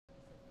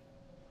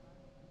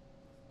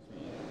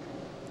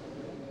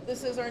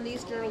This is our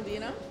niece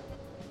Geraldina.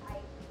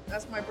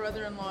 That's my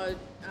brother-in-law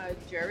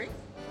Jerry.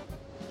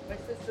 My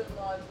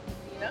sister-in-law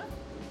Nina.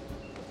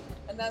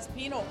 And that's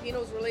Pino.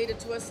 Pino's related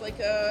to us like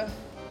a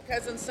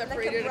cousin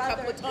separated Like a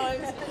couple of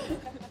times.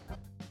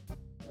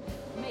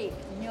 Make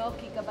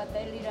gnocchi,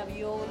 cavatelli,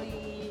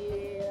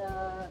 ravioli,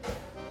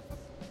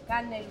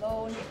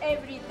 cannelloni,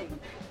 everything.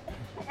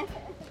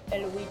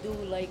 And we do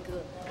like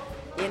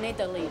in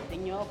Italy, the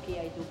gnocchi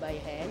I do by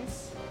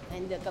hands,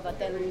 and the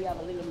cavatelli we have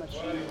a little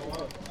machine.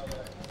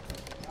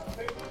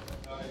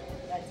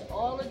 That's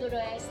all of the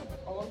rest,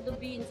 all the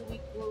beans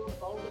we cook,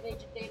 all the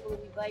vegetables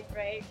we buy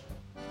fresh.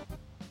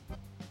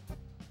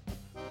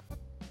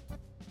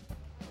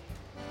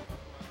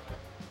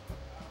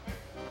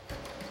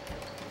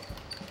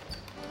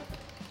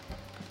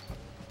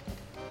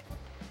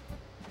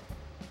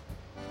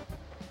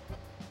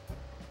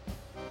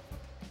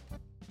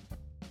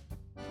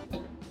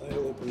 I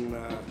opened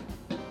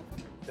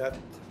that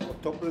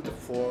October the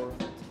 4th,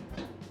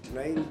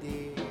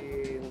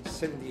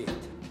 1978.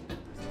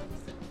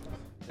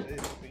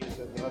 This is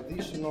a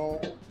traditional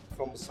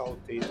from South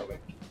Italy,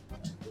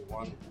 the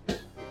one we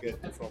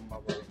get from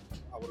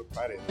our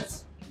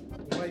parents.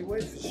 My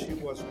wife, she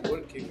was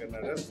working in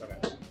a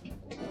restaurant. So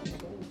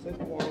I said,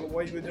 well,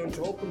 why we don't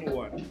open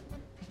one?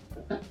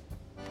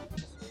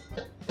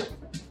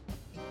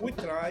 We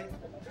try.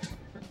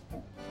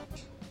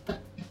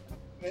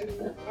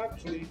 And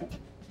actually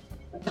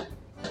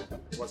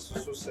was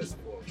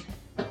successful.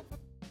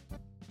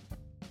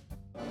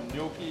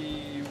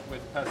 Gnocchi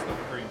with pesto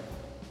cream.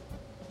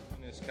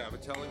 And this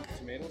cavatelli with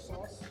tomato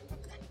sauce.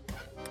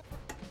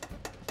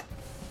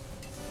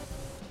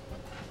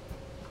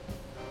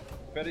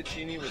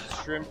 Fettuccine with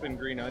shrimp and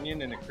green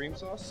onion and a cream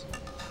sauce.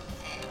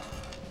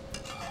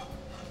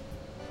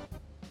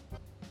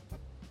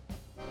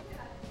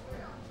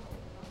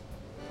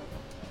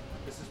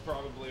 This is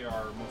probably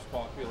our most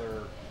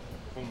popular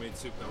homemade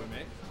soup that we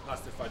make,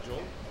 pasta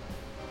fagioli.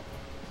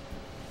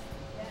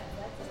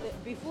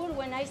 Before,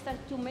 when I start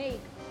to make,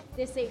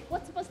 they say,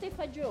 what's pasta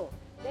fagioli?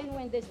 Then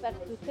when they start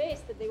to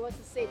taste, they want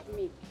to say to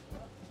me,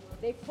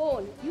 they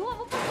phone, you have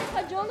a pasta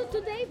fagioli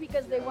today?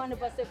 Because they want a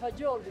pasta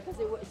fagioli because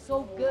it was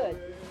so good,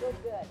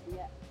 yeah.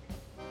 Yeah.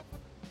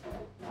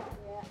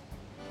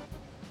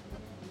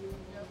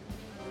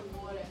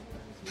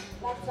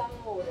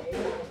 Lazzamore,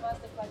 the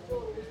pasta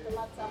fagioli with the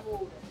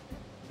lazzamore.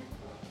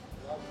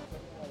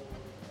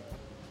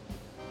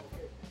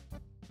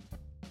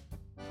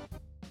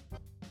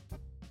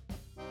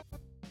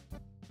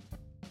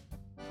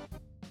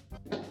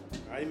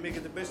 I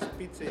make the best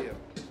pizza here,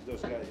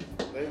 those guys.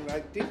 Then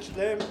I teach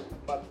them,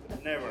 but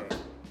never.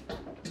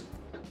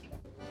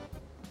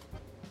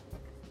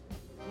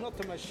 Not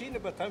a machine,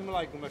 but I'm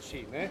like a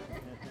machine, eh?